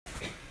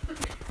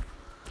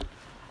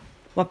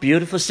What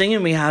beautiful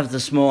singing we have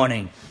this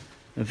morning.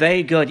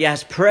 Very good.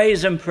 Yes,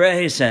 praise him,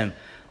 praise him.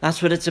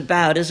 That's what it's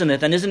about, isn't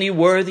it? And isn't he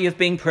worthy of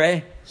being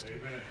praised?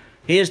 Amen.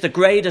 He is the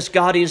greatest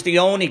God. He is the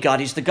only God.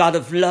 He's the God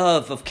of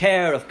love, of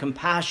care, of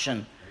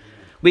compassion.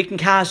 We can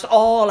cast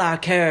all our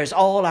cares,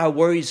 all our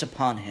worries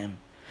upon him.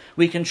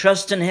 We can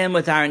trust in him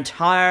with our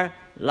entire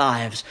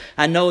lives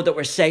and know that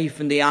we're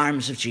safe in the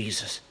arms of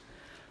Jesus.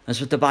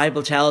 That's what the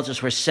Bible tells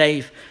us. We're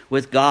safe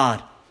with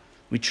God.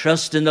 We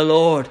trust in the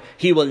Lord.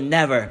 He will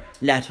never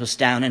let us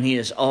down, and he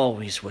is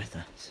always with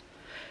us.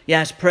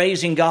 Yes,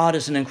 praising God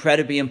is an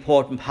incredibly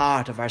important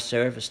part of our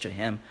service to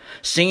him.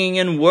 Singing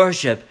in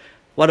worship,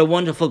 what a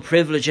wonderful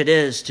privilege it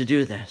is to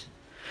do this.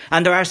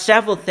 And there are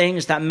several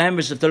things that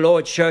members of the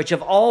Lord's Church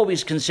have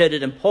always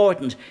considered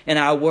important in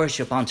our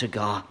worship unto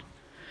God.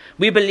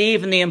 We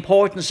believe in the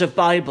importance of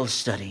Bible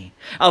study,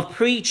 of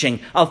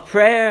preaching, of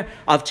prayer,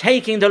 of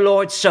taking the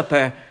Lord's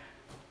Supper,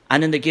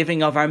 and in the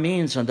giving of our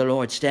means on the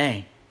Lord's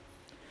Day.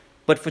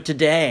 But for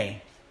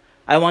today,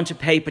 I want to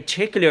pay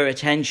particular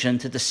attention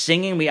to the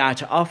singing we are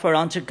to offer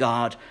unto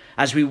God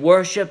as we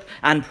worship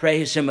and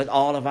praise him with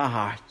all of our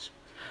hearts.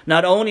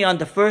 Not only on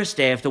the first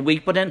day of the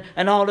week, but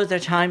in all other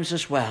times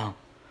as well.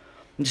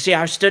 You see,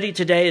 our study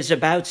today is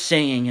about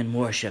singing and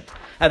worship,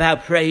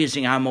 about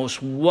praising our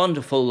most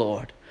wonderful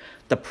Lord,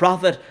 the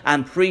prophet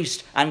and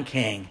priest and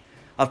king,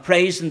 of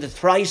praising the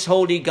thrice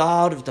holy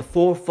God of the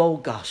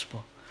fourfold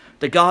gospel,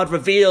 the God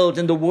revealed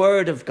in the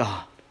word of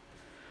God.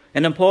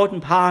 An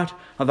important part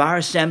of our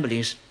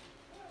assemblies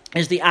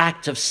is the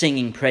act of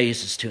singing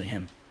praises to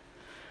him.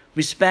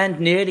 We spend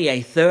nearly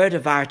a third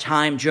of our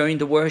time during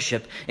the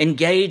worship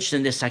engaged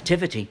in this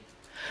activity,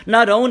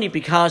 not only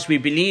because we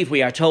believe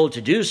we are told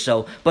to do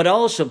so, but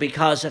also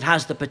because it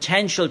has the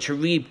potential to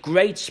reap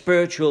great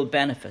spiritual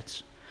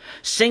benefits.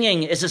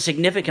 Singing is a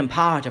significant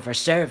part of our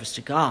service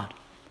to God.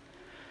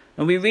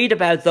 And we read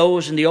about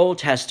those in the Old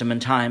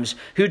Testament times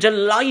who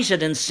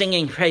delighted in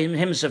singing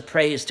hymns of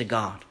praise to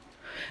God.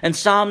 In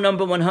Psalm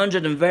number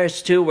 100 and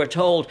verse 2, we're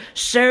told,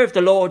 "Serve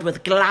the Lord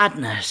with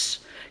gladness.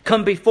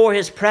 Come before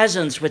his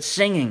presence with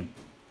singing."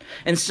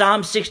 In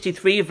Psalm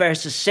 63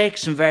 verses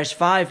 6 and verse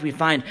 5, we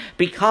find,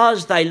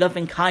 "Because thy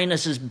loving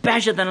kindness is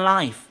better than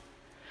life,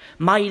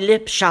 my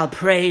lips shall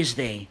praise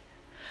thee.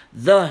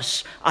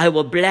 Thus I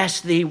will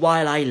bless thee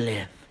while I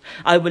live.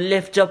 I will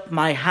lift up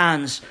my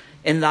hands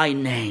in thy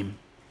name."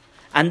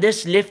 And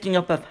this lifting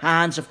up of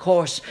hands, of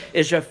course,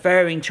 is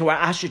referring to our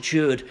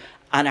attitude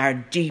and our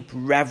deep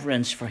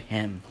reverence for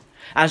him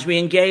as we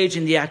engage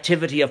in the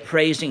activity of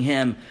praising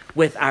him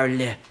with our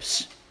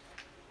lips.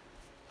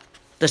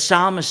 The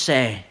psalmist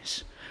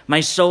says,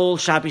 "My soul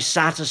shall be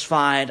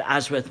satisfied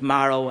as with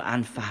marrow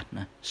and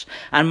fatness,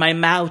 and my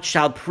mouth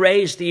shall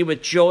praise thee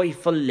with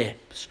joyful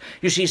lips."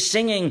 You see,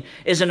 singing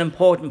is an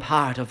important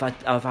part of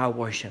our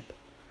worship.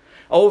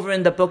 Over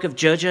in the book of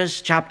Judges,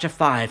 chapter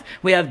 5,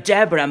 we have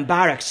Deborah and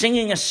Barak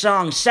singing a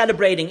song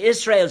celebrating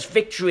Israel's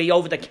victory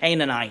over the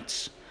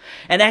Canaanites.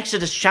 In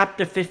Exodus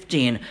chapter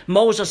 15,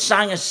 Moses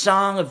sang a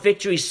song of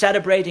victory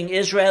celebrating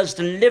Israel's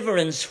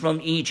deliverance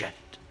from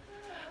Egypt.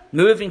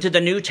 Moving to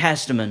the New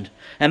Testament,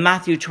 in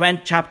Matthew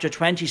chapter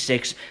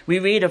 26, we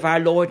read of our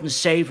Lord and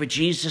Savior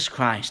Jesus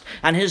Christ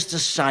and his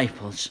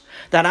disciples,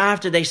 that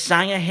after they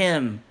sang a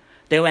hymn,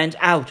 they went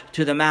out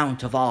to the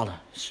Mount of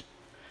Olives.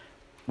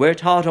 We're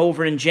taught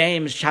over in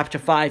James chapter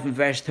 5 and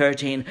verse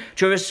 13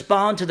 to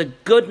respond to the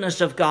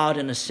goodness of God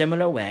in a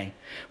similar way,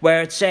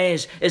 where it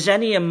says, "Is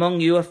any among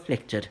you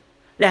afflicted?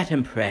 Let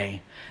him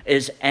pray.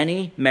 Is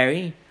any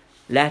merry?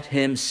 Let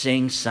him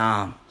sing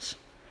psalms."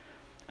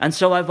 And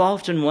so I've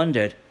often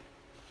wondered,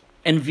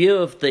 in view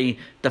of the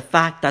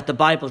fact that the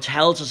Bible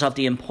tells us of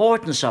the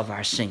importance of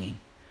our singing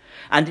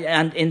and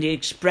in the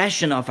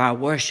expression of our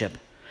worship,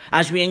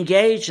 as we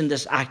engage in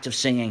this act of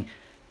singing,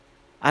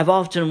 I've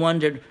often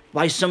wondered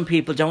why some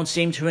people don't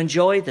seem to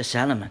enjoy this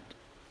element.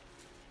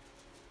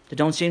 They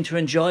don't seem to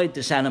enjoy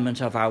this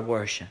element of our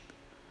worship.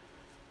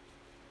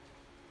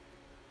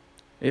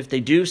 If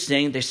they do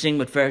sing, they sing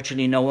with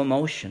virtually no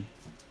emotion.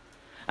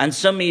 And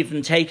some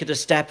even take it a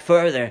step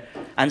further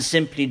and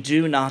simply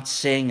do not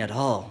sing at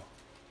all.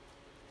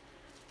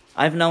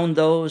 I've known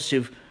those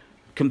who've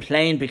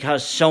complained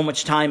because so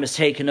much time is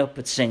taken up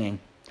with singing.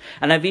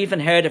 And I've even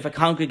heard of a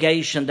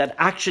congregation that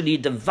actually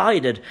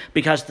divided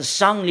because the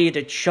song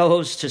leader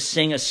chose to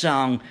sing a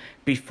song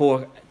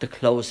before the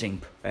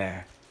closing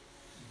prayer.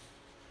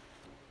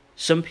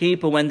 Some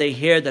people, when they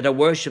hear that a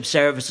worship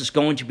service is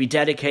going to be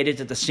dedicated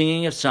to the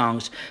singing of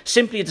songs,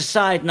 simply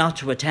decide not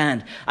to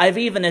attend. I've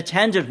even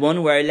attended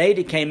one where a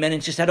lady came in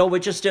and she said, "Oh, we're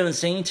just doing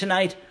singing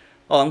tonight.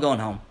 Oh, I'm going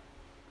home."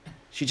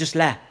 She just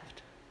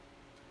left.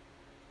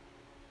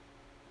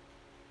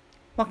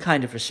 What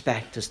kind of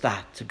respect is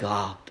that to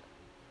God?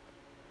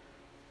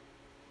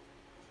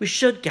 We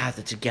should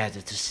gather together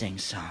to sing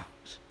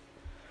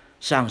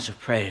songs of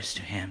praise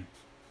to him.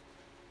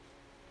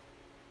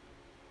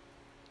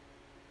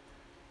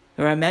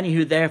 There are many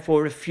who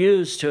therefore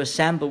refuse to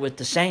assemble with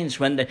the saints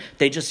when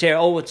they just hear,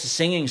 "Oh, it's a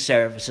singing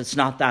service. It's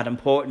not that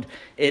important."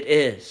 It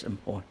is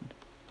important.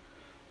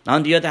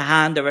 On the other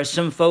hand, there are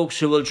some folks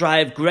who will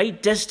drive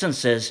great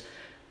distances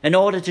in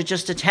order to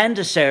just attend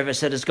a service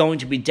that is going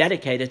to be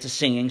dedicated to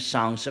singing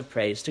songs of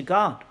praise to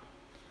God.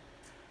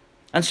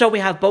 And so we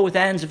have both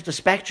ends of the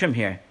spectrum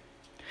here.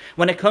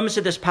 When it comes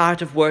to this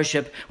part of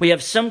worship, we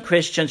have some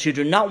Christians who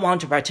do not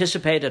want to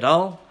participate at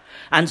all,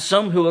 and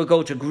some who will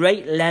go to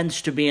great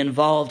lengths to be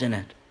involved in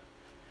it.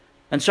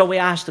 And so we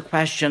ask the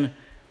question,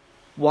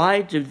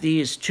 why do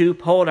these two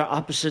polar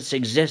opposites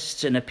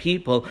exist in a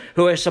people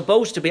who are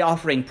supposed to be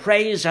offering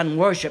praise and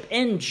worship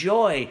in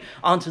joy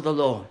unto the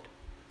Lord?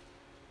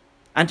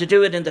 And to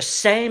do it in the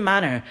same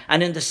manner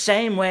and in the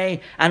same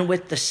way and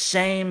with the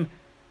same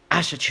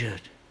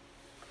attitude.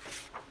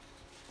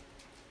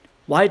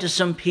 Why do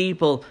some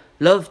people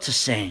love to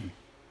sing,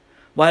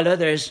 while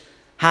others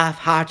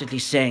half-heartedly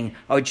sing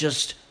or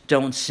just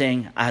don't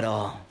sing at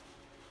all?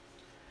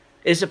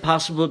 Is it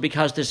possible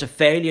because there's a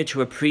failure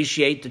to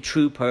appreciate the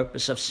true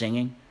purpose of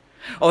singing,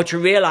 or to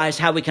realize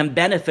how we can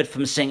benefit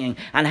from singing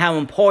and how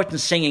important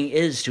singing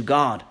is to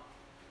God?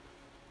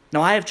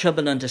 Now, I have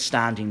trouble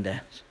understanding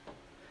this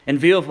in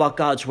view of what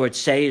God's word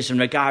says in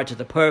regard to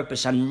the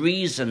purpose and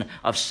reason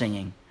of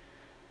singing,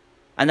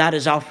 and that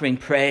is offering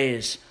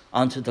praise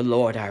unto the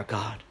Lord our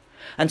God.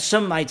 And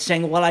some might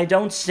sing, well, I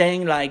don't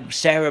sing like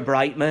Sarah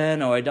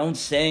Brightman, or I don't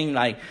sing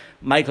like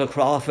Michael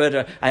Crawford,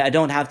 or I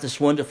don't have this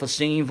wonderful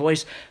singing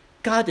voice.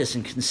 God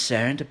isn't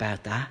concerned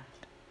about that.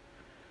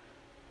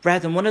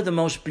 Brethren, one of the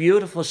most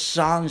beautiful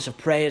songs of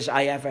praise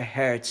I ever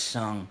heard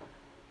sung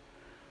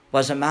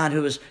was a man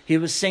who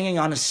was singing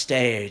on a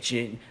stage.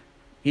 He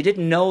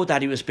didn't know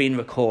that he was being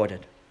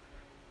recorded.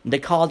 They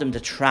called him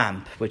the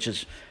Tramp, which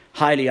is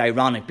highly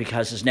ironic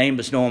because his name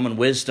was Norman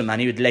Wisdom, and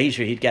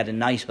he'd get a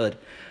knighthood.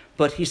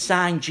 But he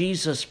sang,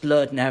 Jesus'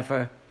 blood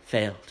never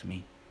failed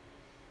me.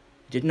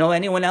 He didn't know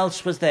anyone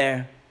else was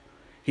there.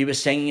 He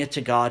was singing it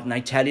to God, and I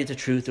tell you the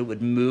truth, it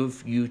would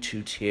move you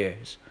to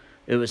tears.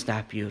 It was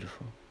that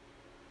beautiful.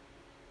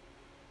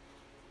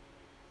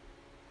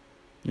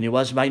 And he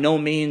was by no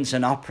means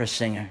an opera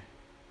singer.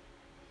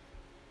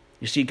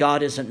 You see,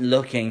 God isn't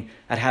looking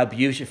at how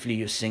beautifully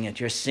you sing it.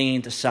 You're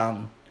singing the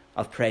song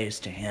of praise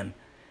to him.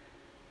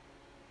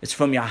 It's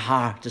from your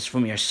heart, it's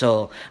from your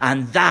soul.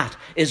 And that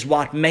is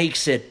what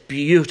makes it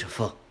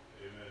beautiful.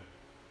 Amen.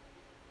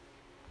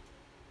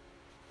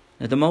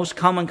 Now, the most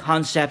common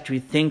concept we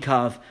think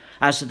of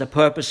as to the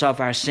purpose of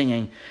our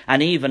singing,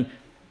 and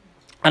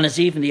is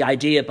even the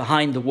idea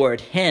behind the word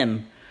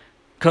hymn,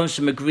 comes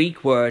from a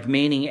Greek word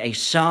meaning a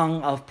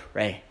song of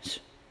praise.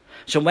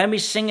 So when we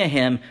sing a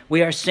hymn,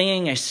 we are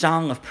singing a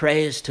song of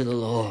praise to the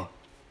Lord.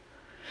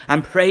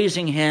 And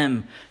praising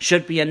him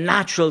should be a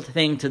natural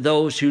thing to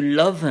those who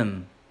love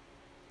him.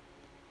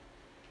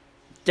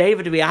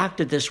 David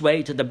reacted this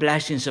way to the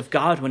blessings of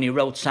God when he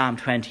wrote Psalm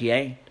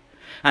 28.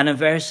 And in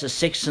verses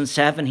 6 and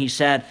 7 he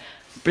said,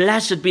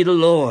 Blessed be the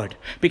Lord,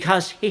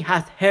 because he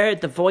hath heard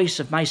the voice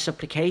of my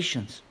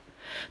supplications.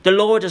 The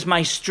Lord is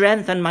my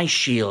strength and my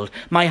shield.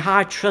 My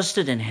heart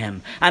trusted in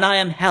him, and I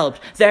am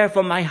helped.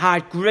 Therefore my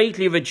heart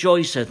greatly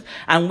rejoiceth,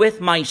 and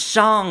with my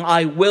song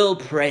I will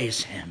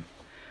praise him.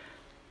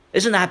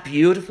 Isn't that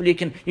beautiful? You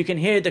can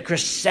hear the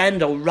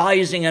crescendo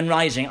rising and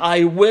rising.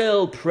 I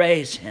will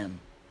praise him.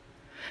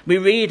 We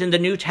read in the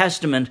New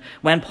Testament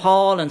when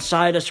Paul and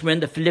Silas were in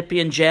the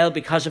Philippian jail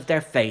because of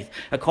their faith,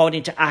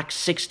 according to Acts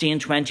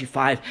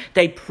 16:25,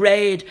 they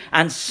prayed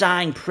and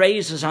sang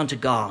praises unto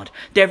God.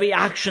 Their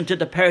reaction to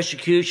the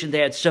persecution they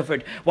had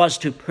suffered was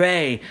to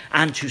pray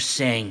and to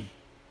sing.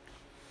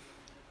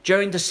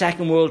 During the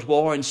Second World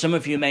War, and some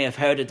of you may have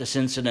heard of this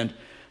incident,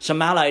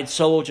 some Allied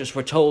soldiers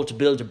were told to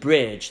build the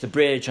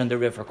bridge on the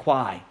River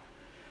Kwai.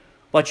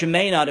 What you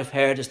may not have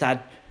heard is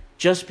that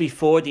just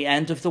before the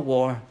end of the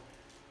war,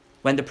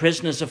 when the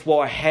prisoners of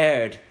war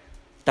heard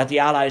that the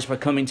Allies were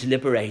coming to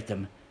liberate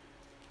them,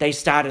 they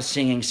started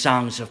singing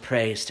songs of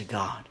praise to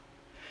God.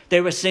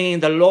 They were singing,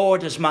 The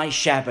Lord is my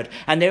shepherd,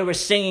 and they were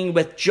singing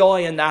with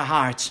joy in their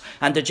hearts,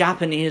 and the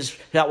Japanese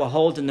that were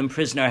holding them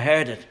prisoner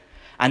heard it,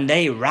 and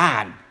they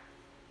ran.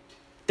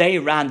 They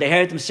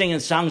heard them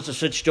singing songs of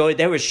such joy,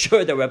 they were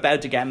sure they were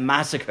about to get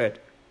massacred.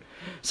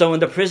 So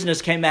when the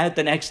prisoners came out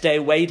the next day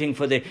waiting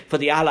for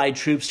the Allied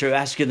troops to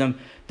rescue them,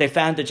 they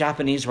found the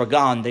Japanese were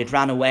gone, they'd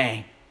ran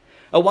away.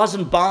 It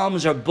wasn't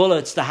bombs or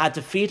bullets that had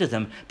defeated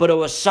them, but it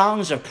was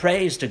songs of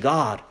praise to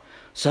God.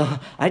 So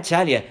I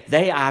tell you,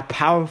 they are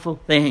powerful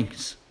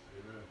things.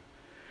 Amen.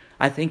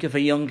 I think of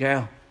a young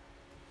girl.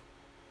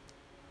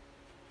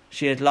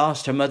 She had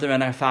lost her mother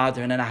and her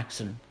father in an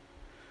accident.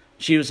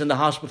 She was in the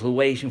hospital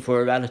waiting for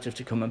a relative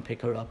to come and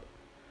pick her up.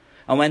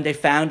 And when they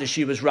found her,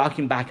 she was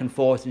rocking back and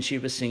forth and she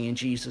was singing,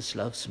 Jesus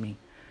loves me.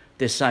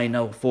 This I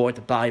know, for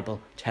the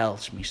Bible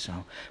tells me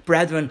so.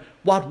 Brethren,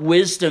 what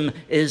wisdom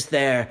is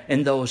there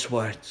in those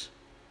words?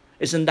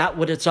 Isn't that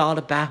what it's all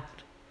about?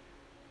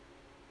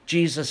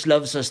 Jesus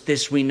loves us,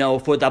 this we know,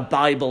 for the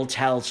Bible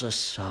tells us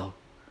so.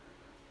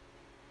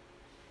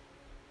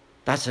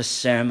 That's a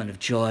sermon of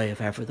joy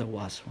if ever there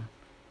was one.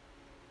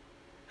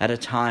 At a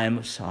time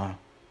of sorrow.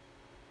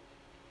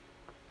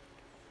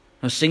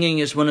 Now, singing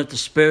is one of the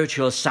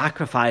spiritual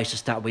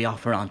sacrifices that we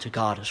offer unto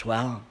God as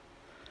well.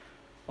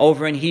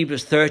 Over in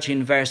Hebrews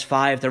 13 verse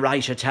 5, the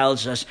writer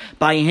tells us,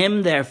 "By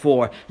him,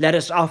 therefore, let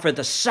us offer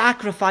the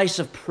sacrifice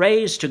of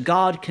praise to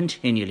God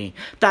continually.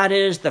 That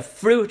is the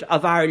fruit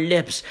of our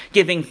lips,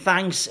 giving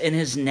thanks in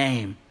his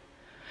name."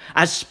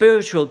 As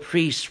spiritual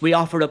priests, we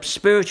offer up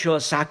spiritual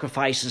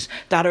sacrifices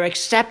that are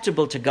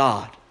acceptable to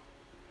God.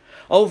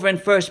 Over in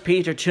 1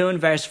 Peter 2 and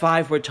verse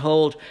 5, we're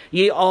told,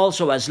 "Ye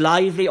also as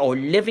lively or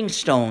living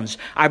stones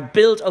are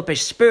built up a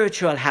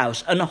spiritual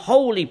house, an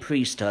holy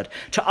priesthood,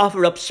 to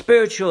offer up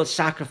spiritual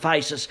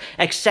sacrifices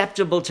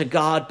acceptable to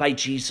God by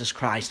Jesus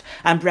Christ."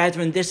 And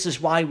brethren, this is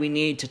why we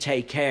need to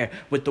take care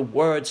with the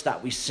words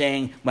that we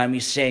sing when we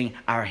sing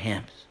our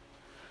hymns.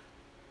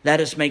 Let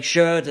us make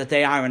sure that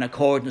they are in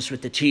accordance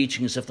with the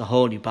teachings of the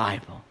Holy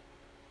Bible.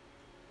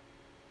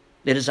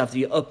 It is of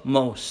the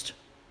utmost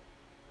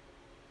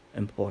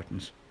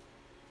importance.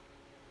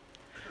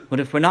 But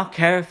if we're not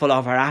careful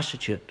of our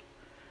attitude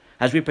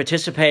as we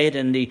participate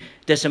in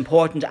this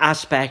important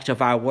aspect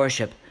of our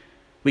worship,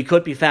 we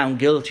could be found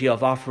guilty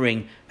of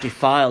offering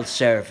defiled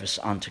service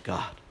unto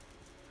God,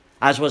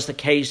 as was the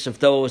case of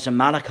those in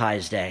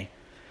Malachi's day.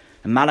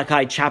 In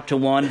Malachi chapter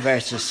 1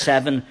 verses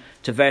 7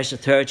 to verse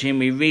 13,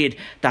 we read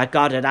that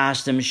God had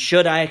asked them,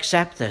 "Should I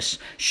accept this?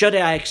 Should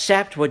I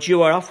accept what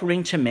you are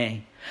offering to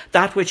me?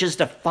 That which is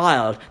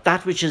defiled,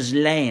 that which is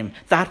lame,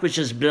 that which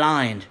is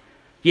blind.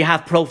 You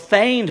have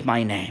profaned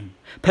my name,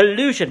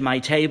 polluted my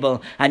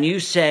table, and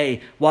you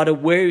say, what a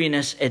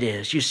weariness it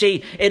is." You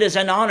see, it is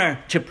an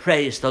honor to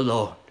praise the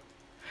Lord.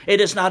 It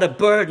is not a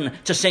burden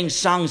to sing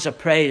songs of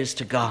praise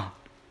to God.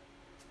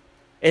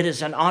 It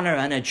is an honor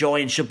and a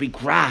joy and should be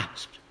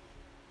grasped.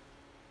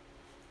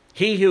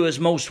 He who is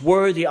most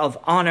worthy of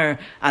honor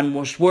and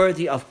most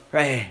worthy of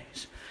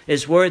praise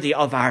is worthy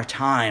of our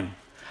time,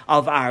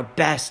 of our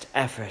best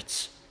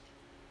efforts,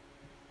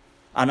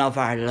 and of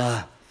our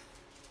love.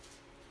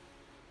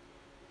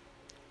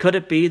 Could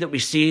it be that we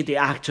see the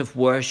act of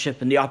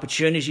worship and the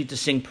opportunity to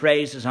sing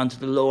praises unto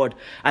the Lord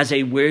as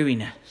a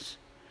weariness,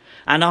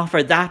 and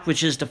offer that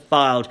which is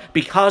defiled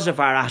because of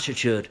our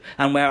attitude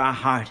and where our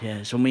heart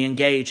is when we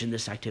engage in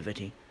this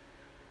activity?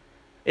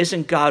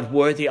 Isn't God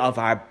worthy of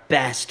our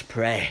best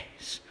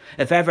praise?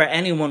 If ever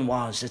anyone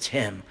was, it's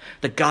him,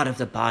 the God of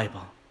the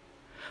Bible.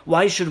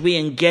 Why should we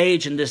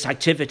engage in this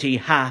activity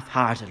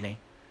half-heartedly?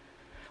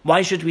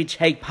 Why should we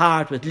take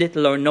part with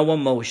little or no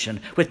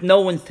emotion, with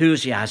no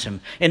enthusiasm,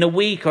 in a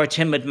weak or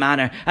timid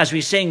manner, as we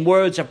sing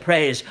words of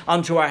praise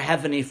unto our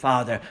Heavenly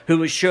Father,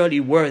 who is surely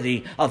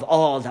worthy of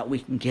all that we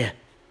can give?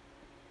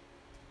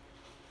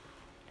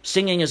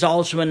 Singing is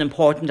also an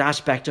important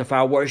aspect of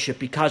our worship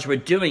because we're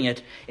doing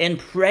it in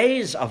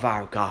praise of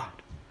our God.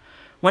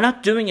 We're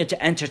not doing it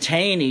to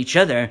entertain each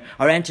other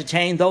or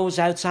entertain those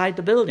outside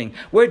the building.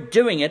 We're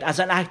doing it as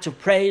an act of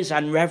praise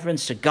and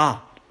reverence to God.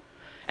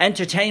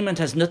 Entertainment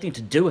has nothing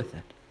to do with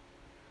it.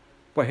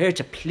 We're here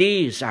to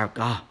please our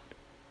God.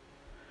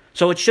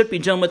 So it should be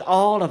done with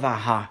all of our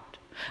heart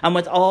and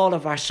with all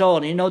of our soul.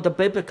 And you know, the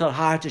biblical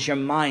heart is your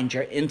mind,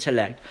 your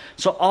intellect.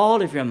 So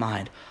all of your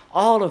mind,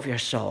 all of your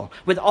soul,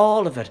 with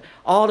all of it,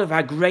 all of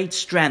our great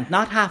strength,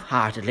 not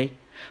half-heartedly,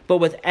 but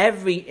with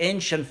every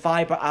inch and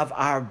fiber of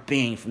our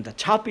being, from the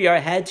top of your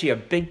head to your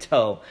big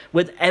toe,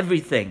 with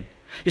everything.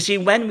 You see,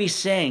 when we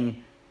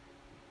sing,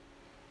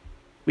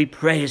 we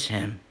praise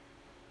him.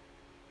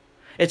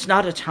 It's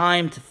not a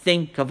time to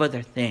think of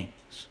other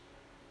things.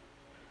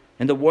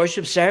 In the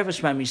worship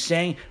service, when we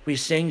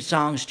sing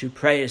songs to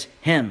praise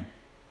him,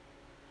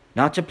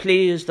 not to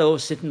please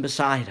those sitting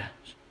beside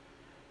us.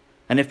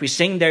 And if we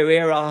sing their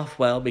ear off,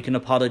 well, we can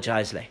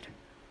apologize later.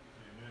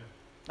 Amen.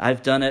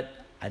 I've done it.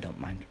 I don't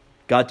mind.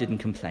 God didn't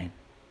complain.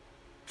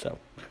 So,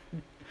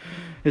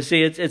 you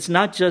see, it's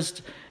not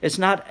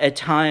a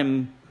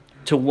time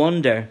to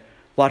wonder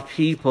what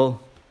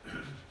people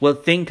will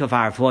think of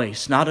our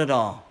voice. Not at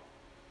all.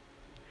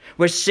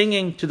 We're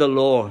singing to the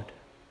Lord,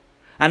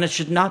 and it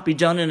should not be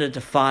done in a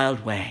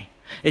defiled way.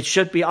 It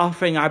should be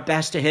offering our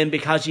best to him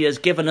because he has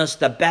given us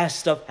the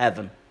best of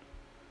heaven.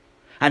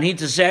 And he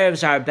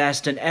deserves our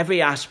best in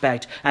every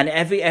aspect and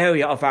every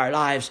area of our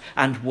lives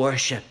and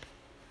worship.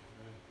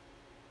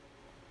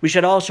 We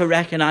should also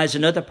recognize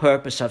another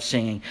purpose of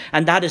singing,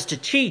 and that is to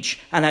teach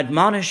and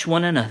admonish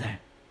one another.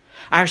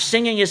 Our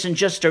singing isn't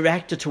just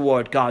directed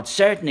toward God.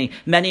 Certainly,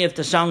 many of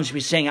the songs we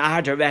sing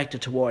are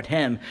directed toward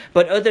him,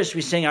 but others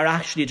we sing are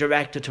actually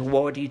directed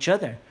toward each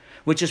other,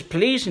 which is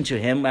pleasing to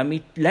him when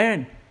we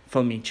learn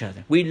from each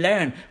other. We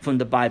learn from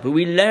the Bible.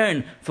 We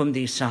learn from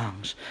these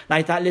songs.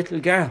 Like that little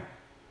girl.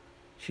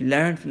 She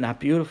learned from that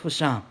beautiful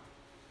song.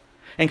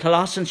 In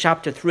Colossians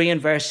chapter 3 and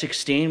verse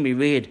 16, we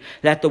read,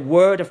 "Let the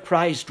word of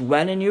Christ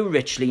dwell in you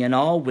richly in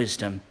all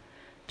wisdom,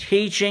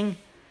 teaching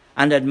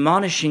and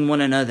admonishing one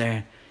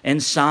another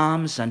in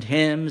psalms and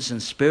hymns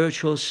and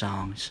spiritual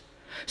songs,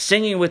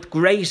 singing with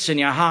grace in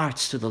your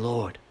hearts to the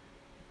Lord."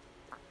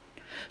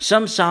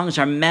 Some songs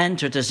are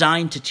meant or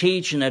designed to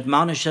teach and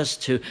admonish us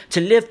to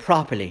live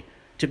properly,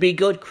 to be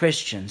good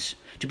Christians,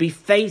 to be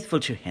faithful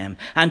to him,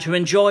 and to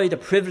enjoy the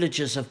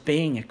privileges of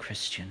being a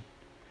Christian.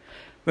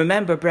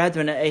 Remember,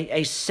 brethren,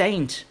 a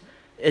saint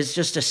is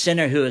just a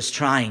sinner who is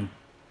trying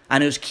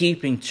and who's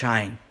keeping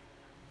trying.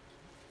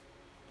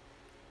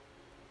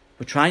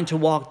 We're trying to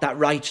walk that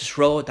righteous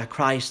road that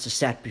Christ has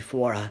set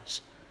before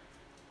us.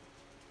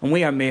 And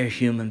we are mere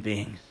human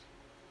beings.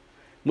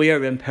 We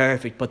are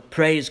imperfect, but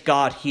praise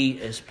God, He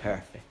is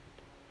perfect.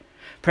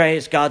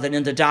 Praise God that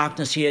in the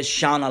darkness He has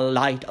shone a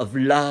light of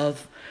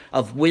love,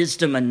 of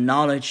wisdom and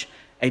knowledge,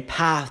 a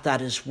path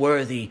that is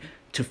worthy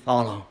to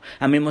follow.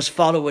 And we must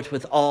follow it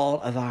with all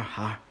of our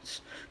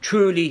hearts.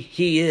 Truly,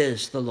 He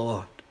is the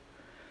Lord.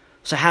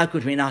 So how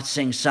could we not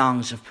sing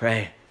songs of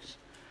praise?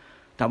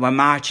 That we're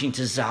marching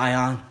to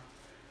Zion.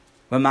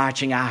 We're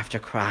marching after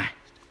Christ.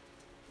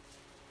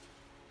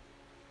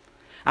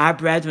 Our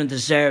brethren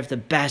deserve the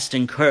best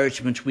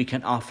encouragement we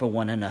can offer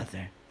one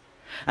another.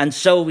 And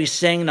so we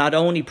sing not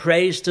only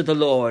praise to the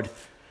Lord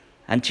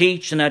and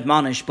teach and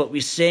admonish, but we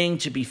sing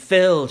to be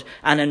filled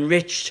and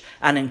enriched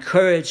and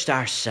encouraged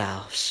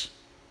ourselves.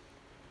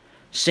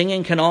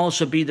 Singing can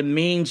also be the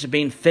means of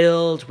being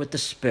filled with the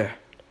Spirit.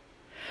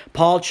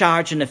 Paul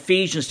charged in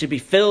Ephesians to be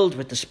filled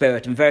with the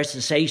Spirit. In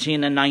verses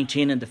 18 and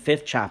 19 in the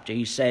 5th chapter,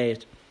 he says,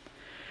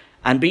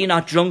 "And be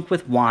not drunk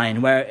with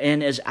wine,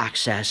 wherein is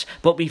excess,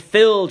 but be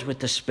filled with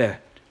the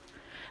Spirit."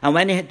 And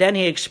then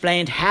he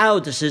explained how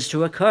this is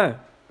to occur.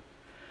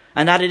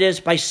 And that it is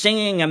by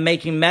singing and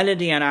making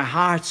melody in our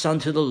hearts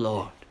unto the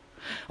Lord.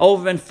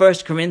 Over in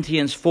 1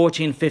 Corinthians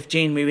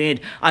 14:15 we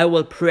read, "I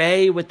will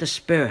pray with the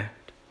Spirit,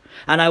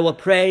 and I will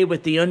pray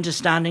with the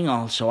understanding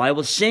also. I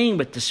will sing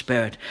with the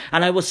Spirit,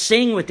 and I will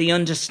sing with the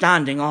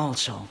understanding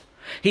also."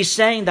 He's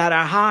saying that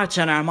our hearts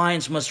and our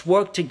minds must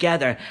work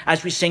together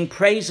as we sing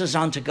praises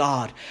unto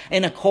God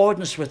in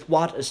accordance with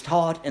what is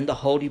taught in the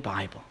Holy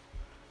Bible.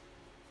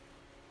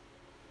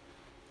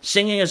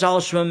 Singing is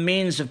also a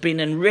means of being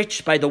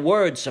enriched by the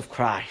words of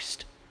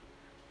Christ.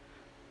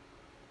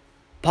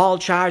 Paul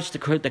charged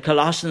the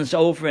Colossians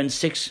over in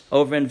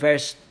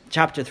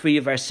chapter 3,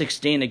 verse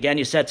 16 again.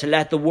 He said to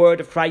let the word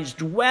of Christ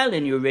dwell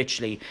in you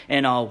richly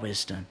in all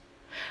wisdom.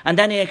 And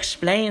then he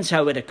explains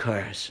how it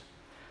occurs.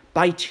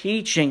 By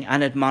teaching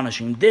and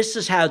admonishing. This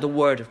is how the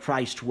word of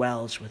Christ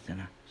dwells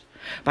within us.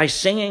 By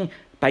singing,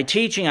 by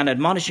teaching and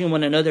admonishing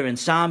one another in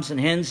psalms and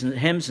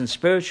hymns and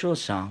spiritual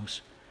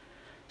songs.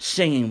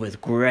 Singing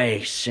with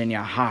grace in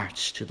your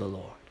hearts to the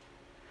Lord.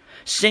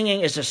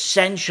 Singing is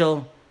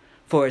essential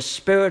for a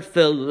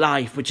spirit-filled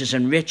life which is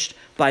enriched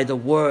by the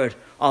word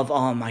of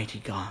Almighty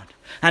God.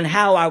 And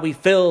how are we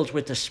filled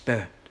with the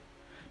Spirit?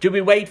 Do we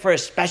wait for a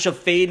special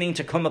feeling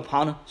to come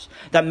upon us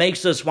that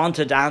makes us want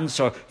to dance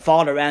or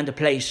fall around the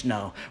place?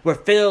 No. We're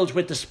filled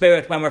with the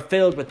Spirit when we're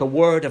filled with the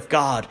Word of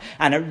God,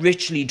 and it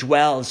richly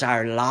dwells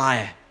our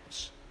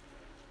lives.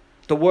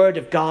 The Word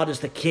of God is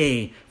the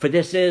key, for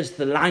this is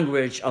the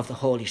language of the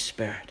Holy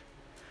Spirit.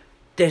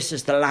 This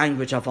is the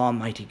language of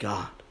Almighty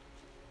God.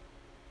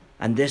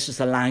 And this is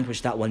the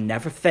language that will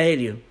never fail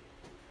you,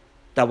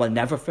 that will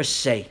never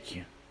forsake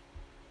you,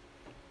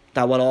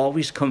 that will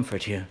always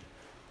comfort you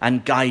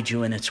and guide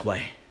you in its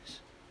ways.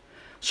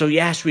 So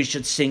yes, we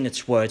should sing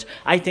its words.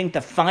 I think the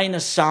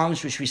finest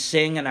songs which we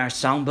sing in our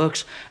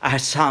songbooks are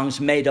songs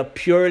made up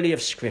purely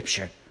of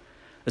Scripture.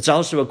 It's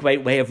also a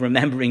great way of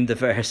remembering the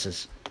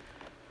verses.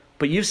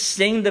 But you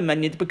sing them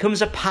and it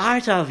becomes a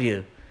part of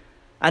you.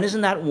 And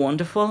isn't that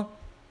wonderful?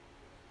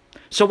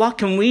 So what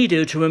can we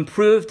do to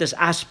improve this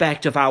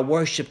aspect of our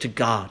worship to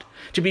God,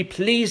 to be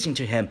pleasing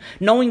to Him,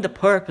 knowing the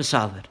purpose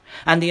of it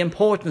and the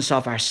importance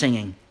of our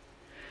singing?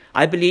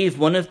 I believe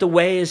one of the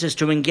ways is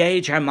to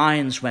engage our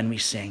minds when we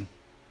sing.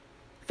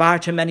 Far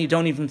too many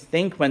don't even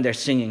think when they're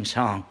singing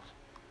songs.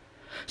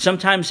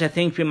 Sometimes I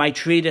think we might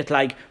treat it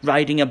like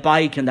riding a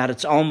bike and that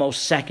it's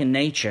almost second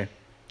nature.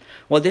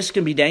 Well, this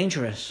can be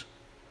dangerous.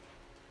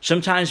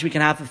 Sometimes we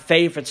can have a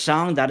favorite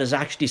song that is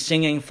actually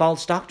singing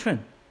false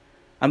doctrine.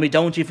 And we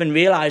don't even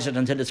realize it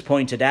until it's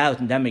pointed out.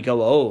 And then we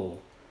go, oh,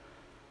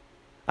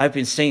 I've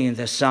been singing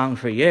this song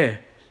for years.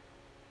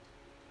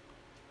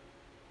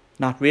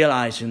 Not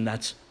realizing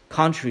that's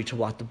contrary to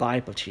what the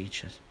Bible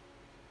teaches.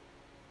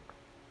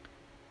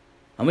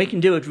 And we can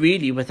do it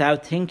really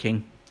without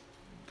thinking.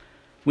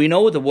 We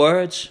know the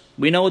words,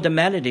 we know the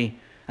melody,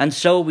 and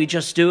so we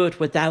just do it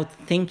without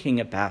thinking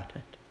about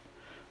it.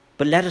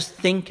 But let us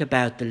think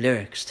about the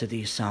lyrics to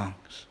these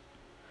songs.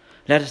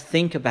 Let us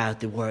think about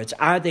the words.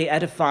 Are they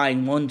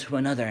edifying one to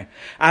another?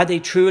 Are they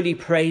truly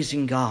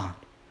praising God?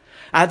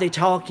 Are they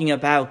talking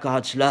about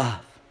God's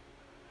love?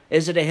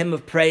 Is it a hymn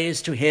of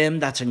praise to Him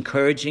that's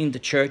encouraging the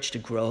church to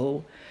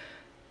grow?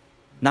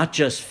 Not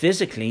just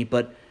physically,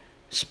 but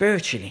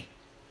spiritually.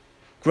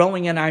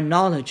 Growing in our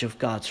knowledge of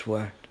God's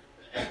word.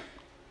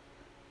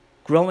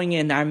 Growing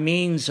in our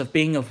means of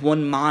being of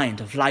one mind,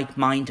 of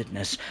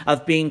like-mindedness,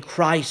 of being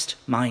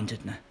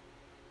Christ-mindedness.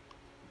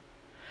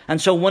 And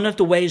so one of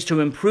the ways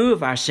to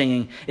improve our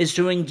singing is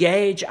to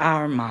engage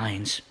our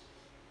minds.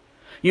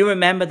 You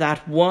remember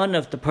that one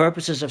of the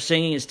purposes of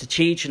singing is to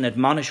teach and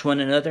admonish one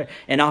another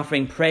in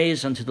offering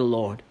praise unto the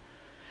Lord.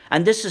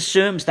 And this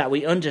assumes that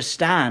we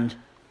understand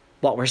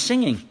what we're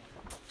singing.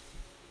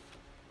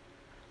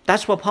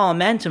 That's what Paul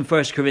meant in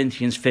 1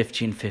 Corinthians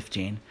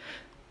 15:15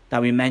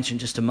 that we mentioned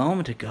just a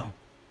moment ago,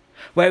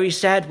 where he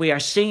said we are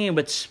singing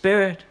with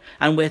spirit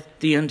and with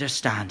the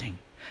understanding.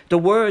 The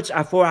words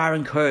are for our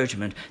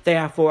encouragement. They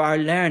are for our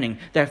learning.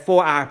 They're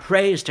for our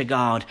praise to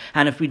God.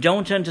 And if we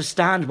don't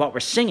understand what we're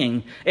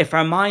singing, if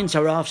our minds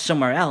are off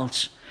somewhere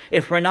else,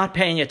 if we're not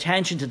paying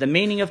attention to the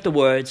meaning of the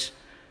words,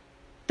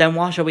 then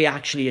what are we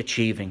actually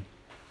achieving?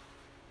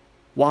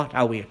 What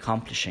are we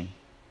accomplishing?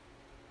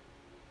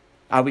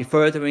 Are we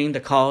furthering the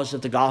cause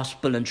of the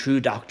gospel and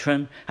true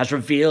doctrine as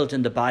revealed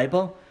in the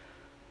Bible?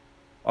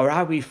 Or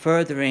are we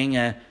furthering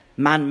a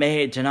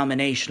man-made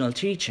denominational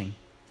teaching?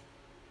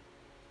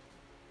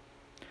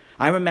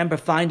 I remember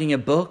finding a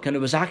book, and it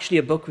was actually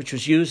a book which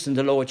was used in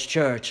the Lord's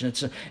Church,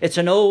 and it's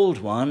an old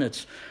one.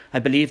 I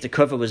believe the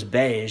cover was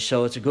beige,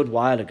 so it's a good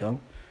while ago.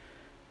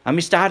 And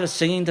we started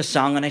singing the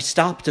song, and I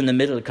stopped in the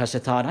middle because I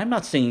thought, I'm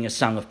not singing a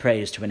song of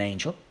praise to an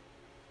angel.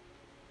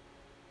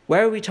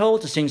 Where are we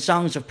told to sing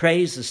songs of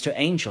praises to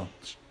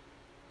angels?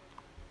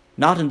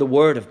 Not in the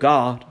Word of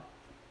God.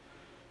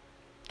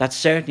 That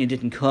certainly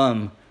didn't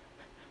come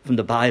from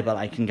the Bible,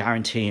 I can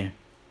guarantee you.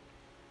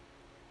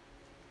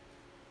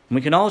 We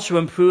can also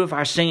improve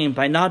our singing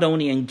by not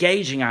only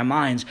engaging our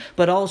minds,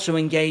 but also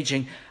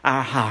engaging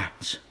our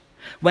hearts.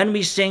 When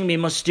we sing, we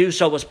must do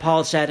so, as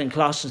Paul said in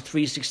Colossians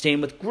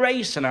 3:16, with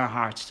grace in our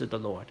hearts to the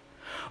Lord.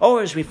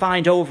 Or as we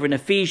find over in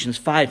Ephesians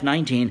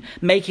 5:19,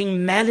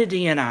 making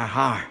melody in our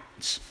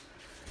hearts.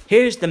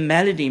 Here's the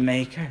melody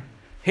maker.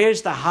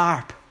 Here's the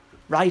harp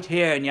right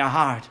here in your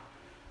heart.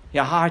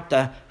 Your heart,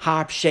 the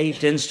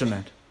harp-shaped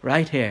instrument,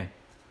 right here.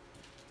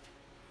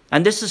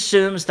 And this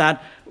assumes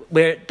that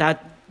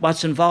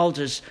what's involved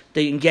is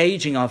the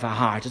engaging of our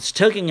heart. It's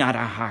tugging at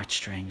our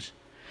heartstrings.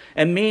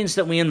 It means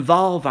that we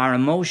involve our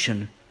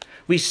emotion.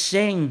 We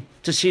sing.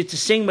 To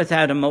sing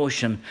without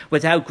emotion,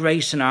 without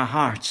grace in our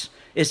hearts,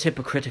 is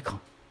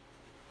hypocritical.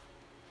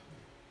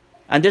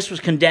 And this was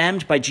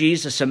condemned by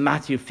Jesus in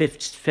Matthew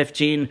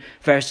 15,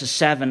 verses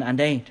 7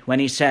 and 8, when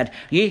he said,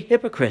 Ye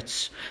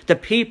hypocrites, the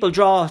people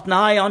draweth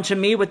nigh unto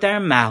me with their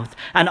mouth,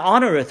 and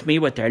honoureth me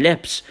with their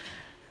lips,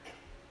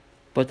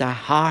 but their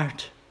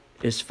heart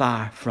is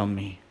far from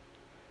me.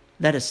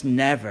 Let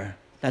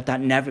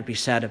that never be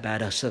said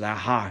about us, that our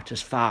heart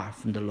is far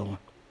from the Lord.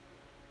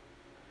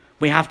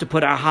 We have to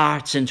put our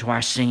hearts into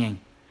our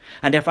singing.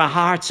 And if our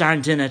hearts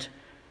aren't in it,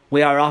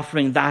 we are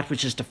offering that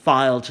which is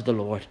defiled to the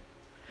Lord.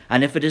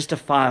 And if it is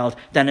defiled,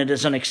 then it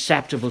is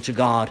unacceptable to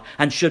God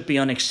and should be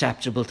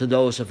unacceptable to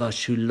those of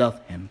us who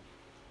love him.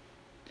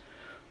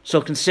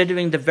 So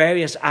considering the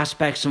various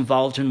aspects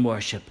involved in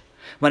worship,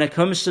 when it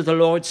comes to the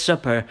Lord's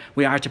Supper,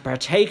 we are to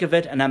partake of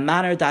it in a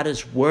manner that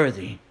is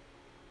worthy.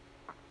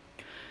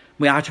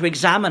 We are to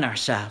examine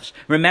ourselves,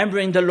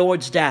 remembering the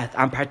Lord's death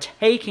and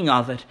partaking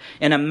of it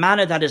in a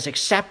manner that is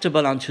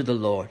acceptable unto the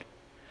Lord.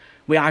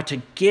 We are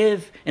to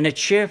give in a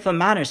cheerful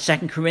manner,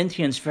 2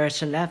 Corinthians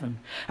verse 11.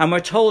 And we're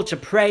told to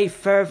pray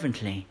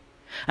fervently,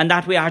 and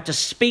that we are to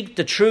speak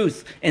the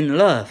truth in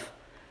love,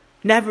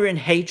 never in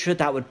hatred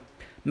that would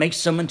make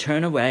someone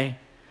turn away,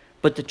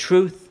 but the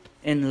truth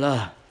in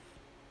love.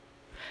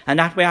 And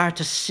that we are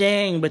to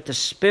sing with the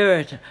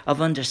spirit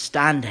of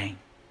understanding.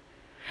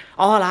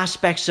 All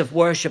aspects of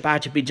worship are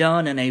to be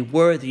done in a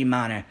worthy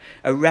manner,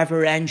 a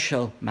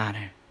reverential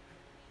manner.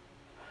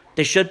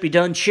 They should be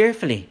done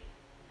cheerfully.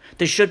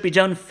 They should be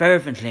done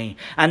fervently,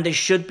 and they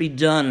should be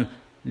done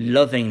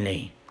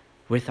lovingly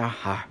with our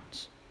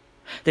hearts.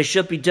 They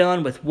should be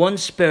done with one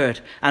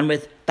spirit and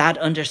with that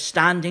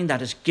understanding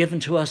that is given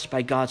to us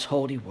by God's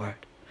holy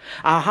word.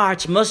 Our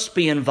hearts must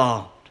be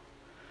involved,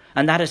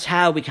 and that is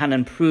how we can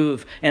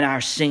improve in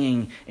our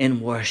singing in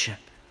worship.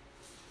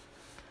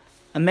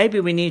 And maybe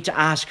we need to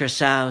ask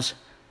ourselves,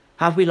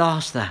 have we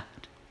lost that?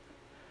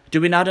 Do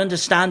we not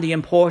understand the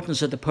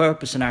importance of the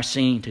purpose in our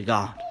singing to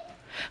God?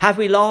 Have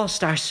we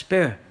lost our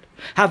spirit?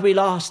 Have we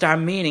lost our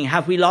meaning?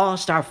 Have we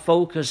lost our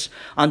focus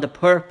on the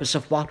purpose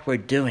of what we're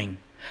doing?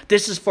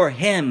 This is for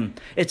him.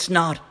 It's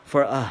not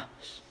for us.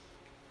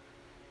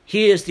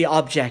 He is the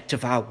object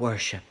of our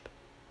worship.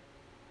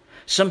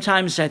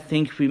 Sometimes I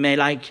think we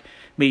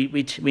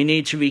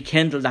need to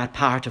rekindle that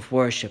part of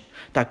worship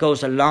that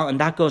goes a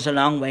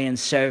long way in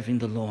serving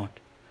the Lord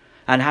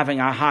and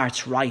having our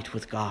hearts right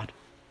with God.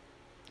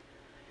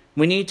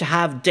 We need to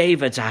have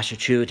David's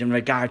attitude in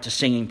regard to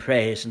singing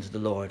praise unto the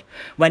Lord.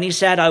 When he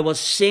said, I will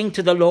sing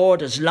to the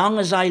Lord as long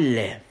as I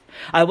live.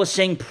 I will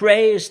sing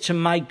praise to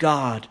my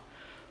God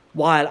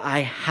while I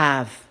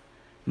have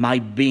my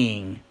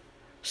being.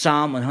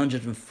 Psalm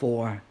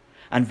 104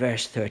 and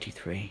verse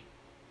 33.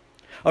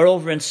 Or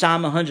over in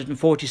Psalm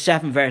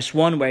 147 verse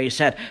 1 where he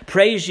said,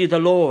 Praise ye the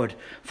Lord,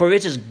 for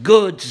it is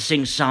good to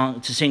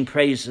sing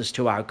praises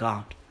to our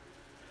God.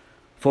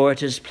 For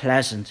it is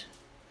pleasant,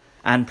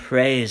 and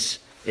praise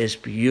is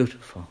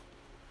beautiful.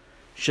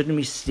 Shouldn't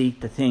we seek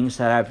the things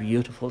that are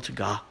beautiful to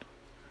God?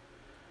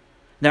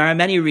 There are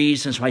many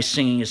reasons why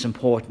singing is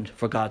important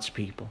for God's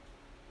people.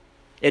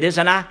 It is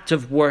an act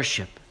of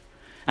worship,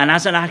 and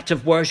as an act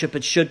of worship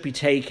it should be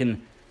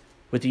taken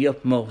with the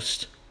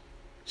utmost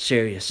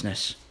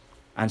seriousness.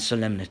 and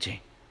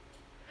solemnity.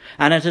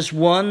 And it is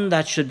one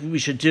that we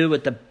should do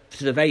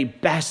to the very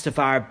best of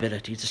our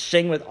ability, to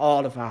sing with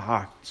all of our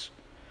hearts,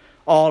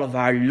 all of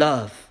our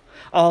love,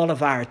 all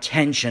of our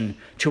attention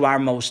to our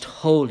most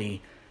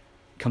holy,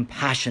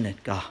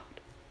 compassionate God.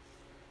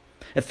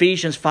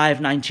 Ephesians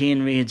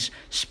 5:19 reads,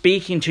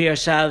 speaking to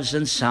yourselves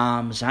in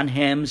psalms and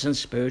hymns and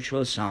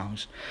spiritual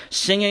songs,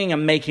 singing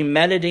and making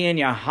melody in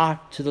your heart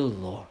to the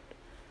Lord.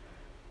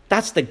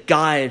 That's the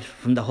guide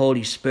from the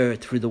Holy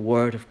Spirit through the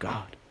Word of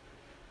God.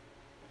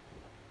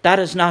 That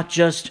is not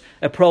just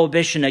a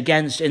prohibition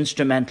against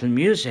instrumental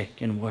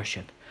music in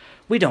worship.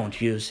 We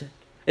don't use it.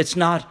 It's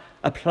not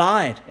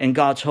applied in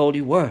God's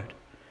holy Word.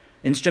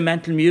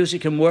 Instrumental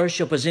music in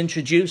worship was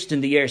introduced in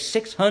the year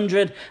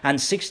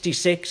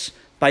 666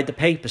 by the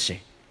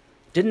papacy.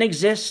 Didn't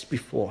exist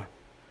before.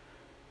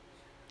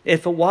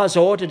 If it was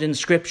ordered in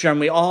Scripture and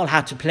we all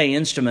had to play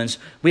instruments,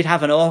 we'd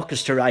have an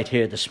orchestra right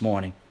here this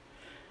morning.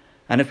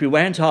 And if we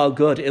weren't all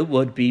good, it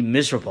would be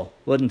miserable,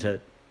 wouldn't it?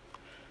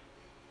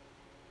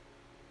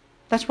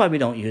 That's why we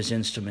don't use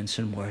instruments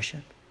in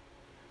worship.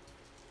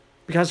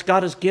 Because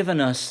God has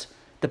given us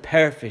the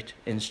perfect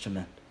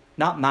instrument.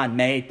 Not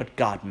man-made, but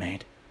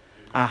God-made.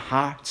 Our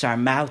hearts, our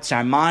mouths,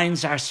 our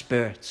minds, our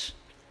spirits.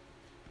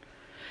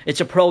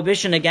 It's a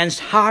prohibition against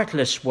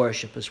heartless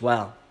worship as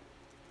well.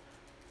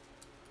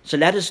 So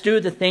let us do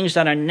the things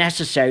that are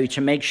necessary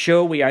to make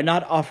sure we are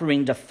not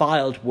offering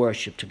defiled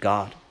worship to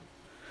God.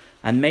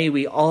 And may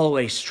we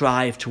always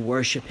strive to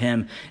worship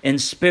him in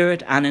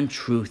spirit and in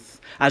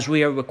truth, as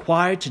we are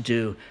required to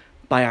do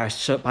by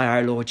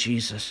our Lord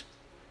Jesus,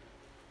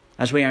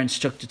 as we are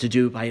instructed to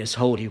do by his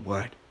holy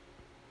word.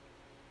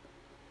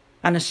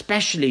 And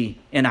especially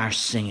in our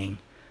singing,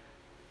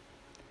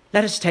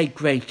 let us take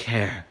great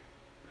care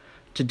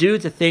to do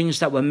the things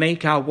that will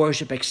make our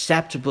worship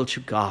acceptable to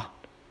God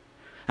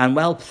and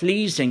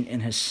well-pleasing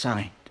in his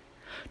sight,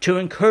 to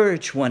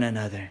encourage one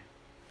another.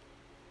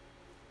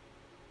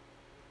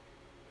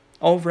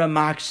 Over in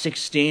Mark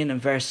 16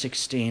 and verse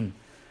 16,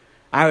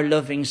 our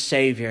loving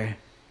Saviour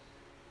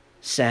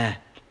said,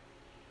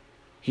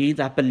 he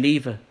that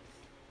believeth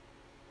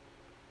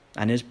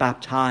and is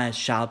baptized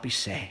shall be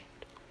saved.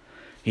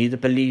 He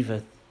that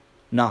believeth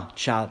not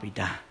shall be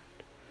damned.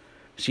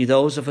 See,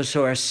 those of us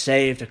who are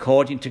saved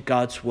according to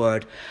God's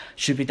word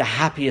should be the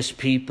happiest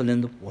people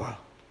in the world.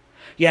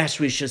 Yes,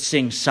 we should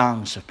sing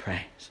songs of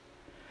praise.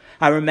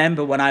 I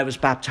remember when I was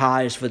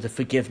baptized for the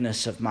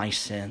forgiveness of my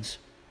sins.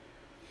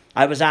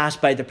 I was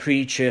asked by the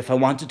preacher if I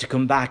wanted to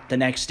come back the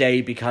next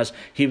day because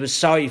he was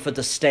sorry for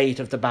the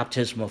state of the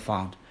baptismal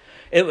font.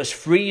 It was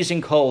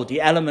freezing cold. The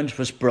element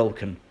was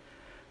broken.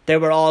 They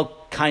were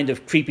all kind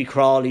of creepy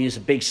crawlies, a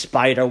big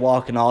spider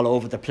walking all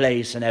over the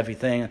place and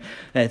everything.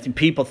 And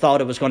people thought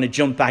I was going to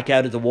jump back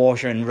out of the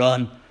water and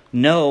run.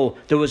 No,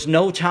 there was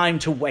no time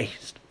to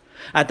waste.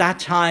 At that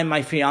time,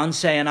 my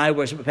fiancé and I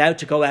were about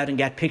to go out and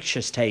get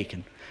pictures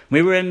taken.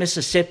 We were in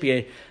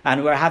Mississippi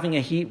and we were having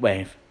a heat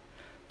wave.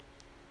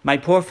 My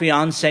poor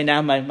fiancé,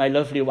 now my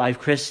lovely wife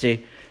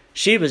Christy,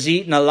 she was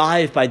eaten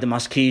alive by the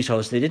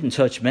mosquitoes. They didn't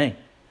touch me.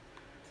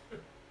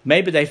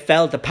 Maybe they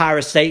felt the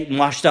parasite and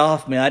washed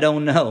off me. I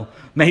don't know.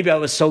 Maybe I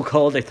was so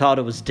cold they thought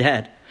I was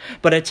dead.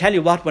 But I tell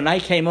you what, when I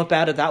came up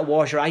out of that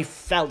water, I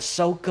felt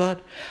so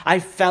good. I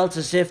felt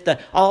as if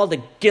all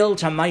the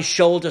guilt on my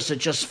shoulders had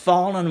just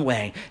fallen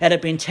away. It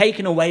had been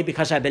taken away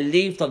because I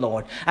believed the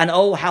Lord. And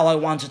oh, how I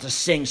wanted to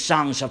sing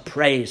songs of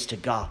praise to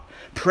God.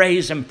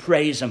 Praise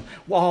him,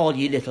 all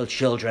ye little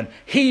children.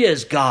 He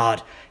is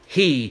God.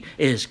 He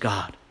is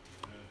God.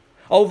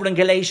 Over in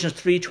Galatians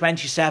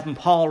 3:27,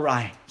 Paul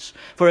writes,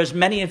 for as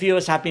many of you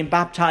as have been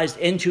baptized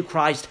into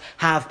Christ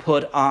have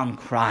put on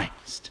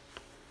Christ.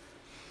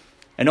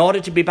 In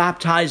order to be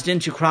baptized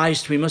into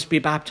Christ, we must be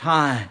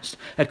baptized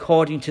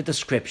according to the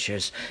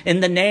Scriptures, in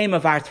the name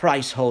of our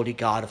thrice holy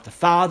God, of the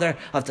Father,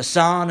 of the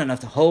Son, and of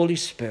the Holy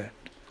Spirit.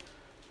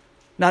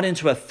 Not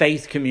into a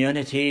faith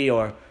community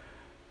or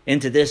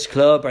into this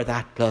club or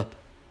that club,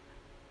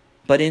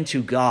 but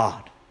into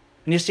God.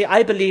 And you see,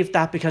 I believe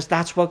that because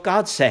that's what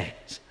God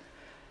says.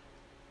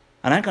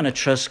 And I'm going to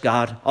trust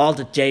God all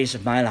the days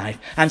of my life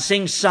and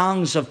sing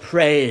songs of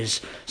praise,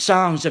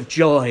 songs of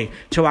joy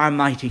to our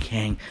mighty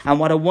King.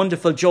 And what a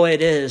wonderful joy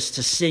it is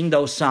to sing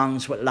those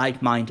songs with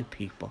like-minded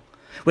people,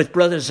 with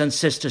brothers and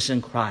sisters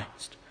in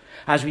Christ,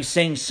 as we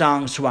sing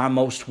songs to our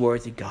most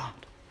worthy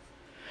God.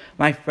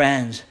 My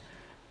friends,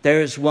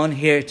 there is one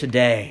here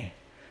today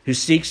who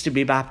seeks to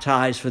be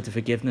baptized for the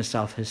forgiveness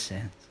of his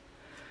sins.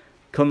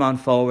 Come on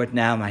forward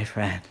now, my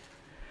friend.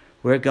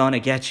 We're going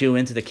to get you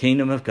into the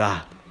kingdom of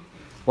God.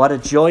 What a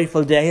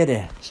joyful day it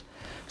is.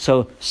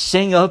 So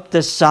sing up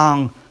this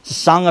song, the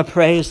song of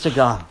praise to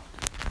God,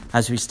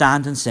 as we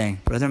stand and sing.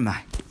 Brother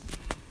Mike.